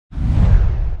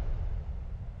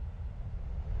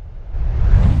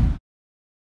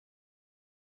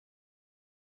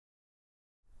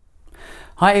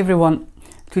Hi everyone,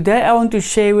 today I want to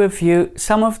share with you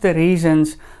some of the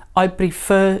reasons I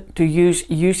prefer to use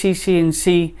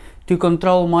UCCNC to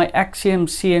control my Axiom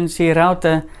CNC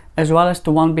router as well as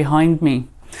the one behind me.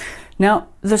 Now,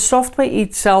 the software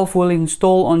itself will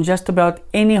install on just about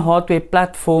any hardware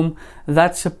platform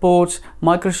that supports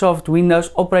Microsoft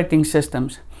Windows operating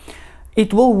systems.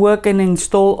 It will work and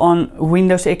install on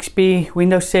Windows XP,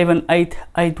 Windows 7, 8,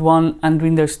 8.1 and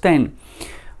Windows 10.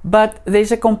 But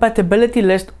there's a compatibility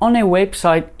list on a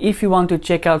website if you want to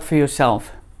check out for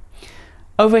yourself.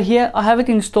 Over here I have it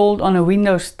installed on a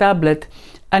Windows tablet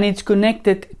and it's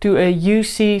connected to a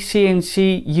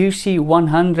UCCNC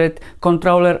UC100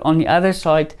 controller on the other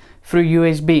side through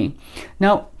USB.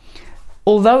 Now,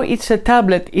 although it's a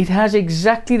tablet, it has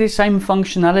exactly the same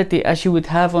functionality as you would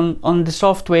have on the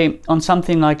software on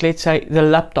something like, let's say, the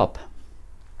laptop.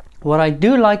 What I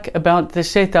do like about the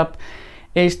setup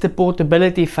is the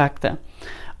portability factor.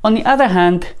 On the other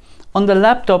hand, on the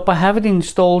laptop I have it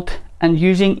installed and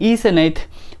using Ethernet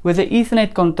with the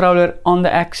Ethernet controller on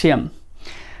the Axiom.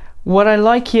 What I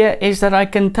like here is that I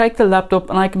can take the laptop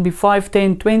and I can be 5,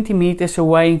 10, 20 meters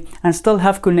away and still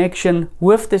have connection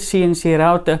with the CNC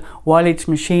router while it's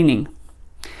machining.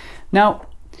 Now,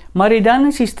 my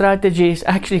redundancy strategy is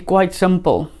actually quite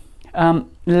simple.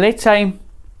 Let's say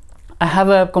I have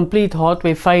a complete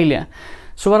hardware failure.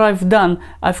 So what I've done,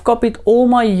 I've copied all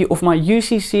my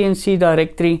UCCNC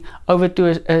directory over to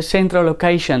a central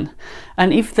location.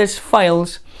 And if this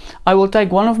fails, I will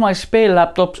take one of my spare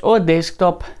laptops or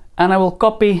desktop and I will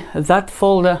copy that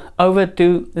folder over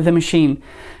to the machine.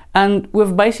 And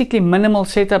with basically minimal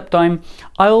setup time,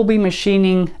 I will be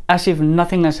machining as if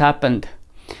nothing has happened.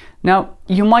 Now,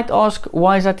 you might ask,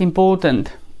 why is that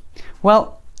important?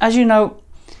 Well, as you know,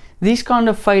 these kind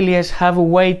of failures have a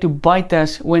way to bite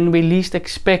us when we least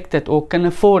expect it or can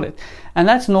afford it. And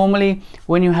that's normally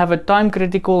when you have a time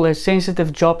critical or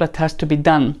sensitive job that has to be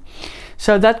done.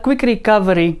 So that quick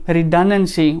recovery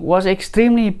redundancy was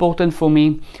extremely important for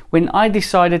me when I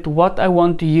decided what I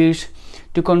want to use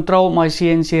to control my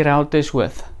CNC routers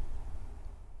with.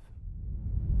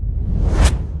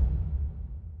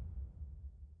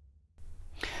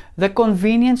 The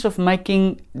convenience of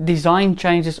making design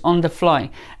changes on the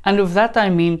fly, and with that I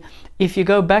mean if you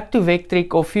go back to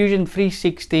Vectric or Fusion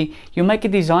 360, you make a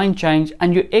design change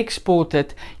and you export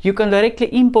it, you can directly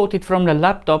import it from the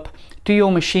laptop to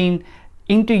your machine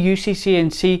into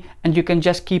UCCNC and you can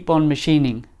just keep on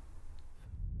machining.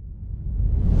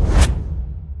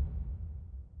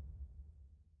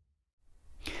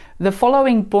 The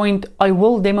following point I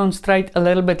will demonstrate a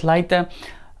little bit later,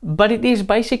 but it is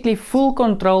basically full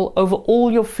control over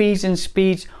all your feeds and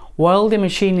speeds while the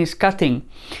machine is cutting.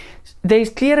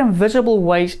 There's clear and visible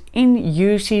ways in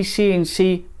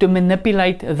UCCNC to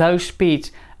manipulate those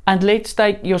speeds. And let's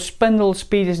take your spindle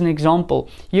speed as an example.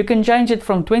 You can change it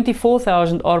from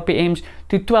 24,000 RPMs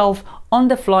to 12 on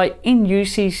the fly in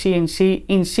UCCNC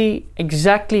and see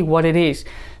exactly what it is.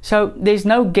 So there's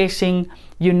no guessing,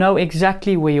 you know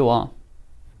exactly where you are.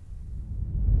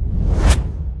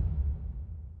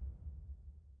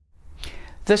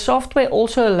 The software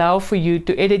also allows for you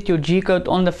to edit your G-code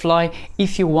on the fly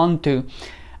if you want to.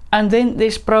 And then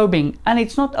there's probing, and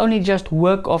it's not only just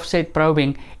work offset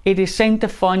probing, it is center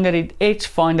finder, it's edge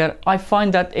finder. I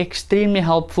find that extremely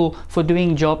helpful for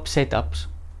doing job setups.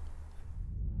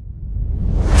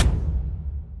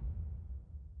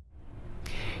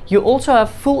 You also have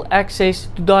full access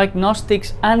to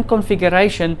diagnostics and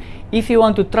configuration if you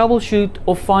want to troubleshoot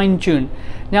or fine-tune.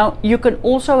 Now, you can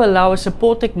also allow a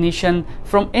support technician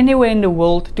from anywhere in the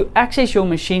world to access your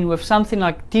machine with something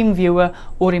like TeamViewer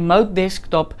or remote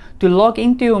desktop to log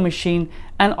into your machine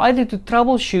and either to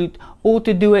troubleshoot or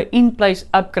to do an in-place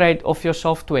upgrade of your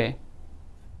software.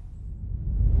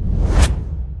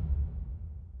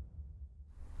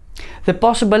 The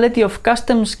possibility of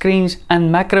custom screens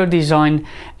and macro design,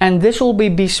 and this will be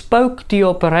bespoke to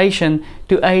your operation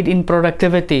to aid in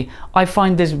productivity. I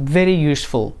find this very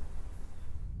useful.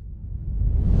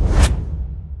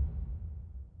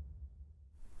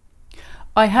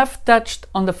 I have touched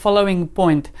on the following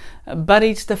point, but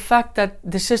it's the fact that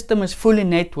the system is fully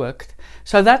networked.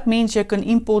 So that means you can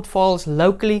import files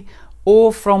locally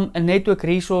or from a network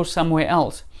resource somewhere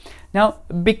else. Now,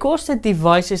 because the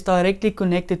device is directly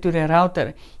connected to the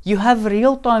router, you have a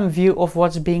real-time view of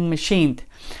what's being machined.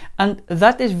 And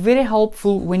that is very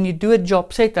helpful when you do a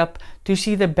job setup to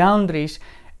see the boundaries,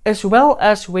 as well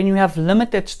as when you have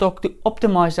limited stock to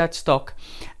optimize that stock,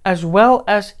 as well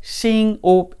as seeing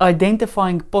or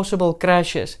identifying possible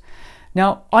crashes.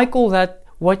 Now, I call that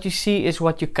what you see is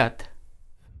what you cut.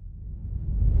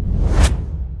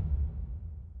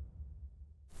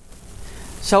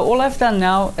 So all I've done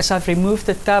now is I've removed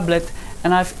the tablet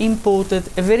and I've imported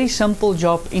a very simple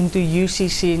job into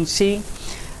UCCNC.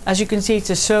 As you can see,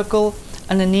 it's a circle.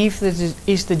 Underneath this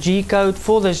is the G code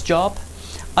for this job.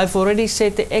 I've already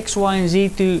set the X, Y and Z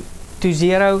to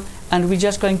 0, and we're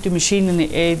just going to machine in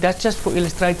the air. That's just for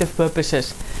illustrative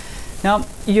purposes. Now,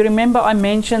 you remember I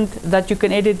mentioned that you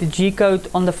can edit the G code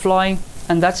on the fly,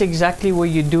 and that's exactly where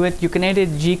you do it. You can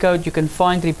edit the G code, you can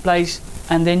find, replace,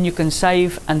 and then you can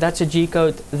save, and that's a G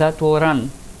code that will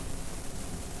run.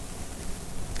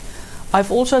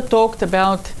 I've also talked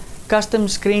about custom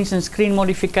screens and screen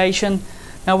modification.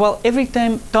 Now, well, every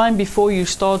time before you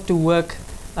start to work,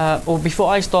 or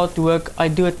before I start to work, I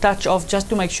do a touch off just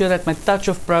to make sure that my touch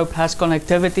off probe has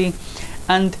connectivity,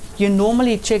 and you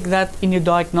normally check that in your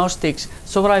diagnostics.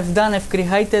 So what I've done, I've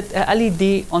created a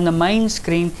LED on the main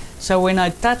screen, so when I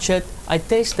touch it, I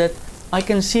test it, I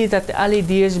can see that the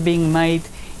LED is being made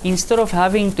instead of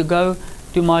having to go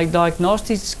to my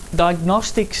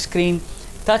diagnostic screen,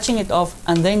 touching it off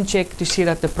and then check to see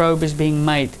that the probe is being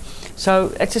made.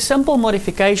 So it's a simple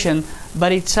modification,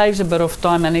 but it saves a bit of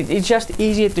time, and it's just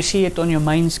easier to see it on your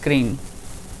main screen.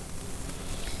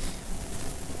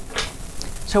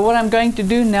 So what I'm going to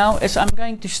do now is I'm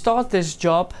going to start this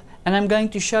job, and I'm going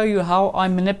to show you how I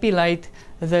manipulate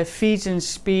the feeds and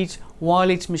speeds while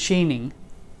it's machining.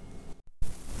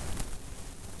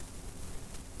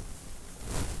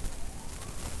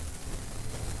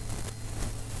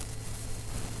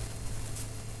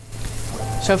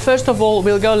 So first of all,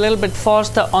 we'll go a little bit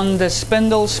faster on the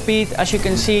spindle speed. As you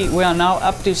can see, we are now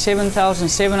up to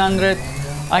 7,700.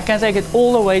 I can take it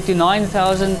all the way to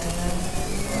 9,000.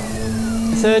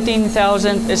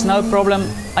 13,000 is no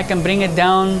problem. I can bring it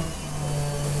down,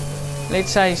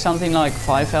 let's say something like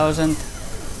 5,000,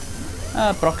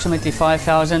 approximately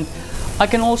 5,000. I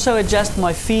can also adjust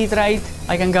my feed rate.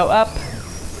 I can go up.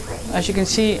 As you can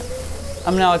see,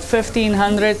 I'm now at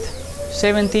 1,500,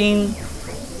 17.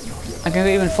 I can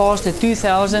go even faster,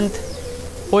 2,000,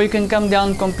 or you can come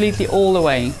down completely all the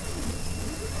way.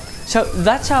 So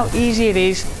that's how easy it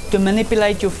is to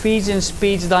manipulate your feeds and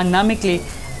speeds dynamically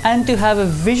and to have a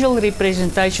visual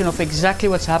representation of exactly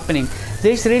what's happening.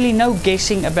 There's really no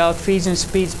guessing about feeds and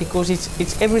speeds because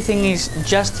everything is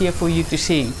just here for you to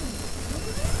see.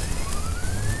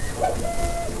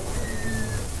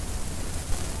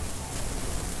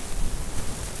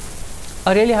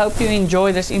 I really hope you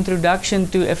enjoy this introduction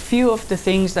to a few of the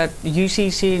things that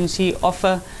UCCNC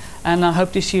offer, and I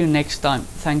hope to see you next time.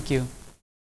 Thank you.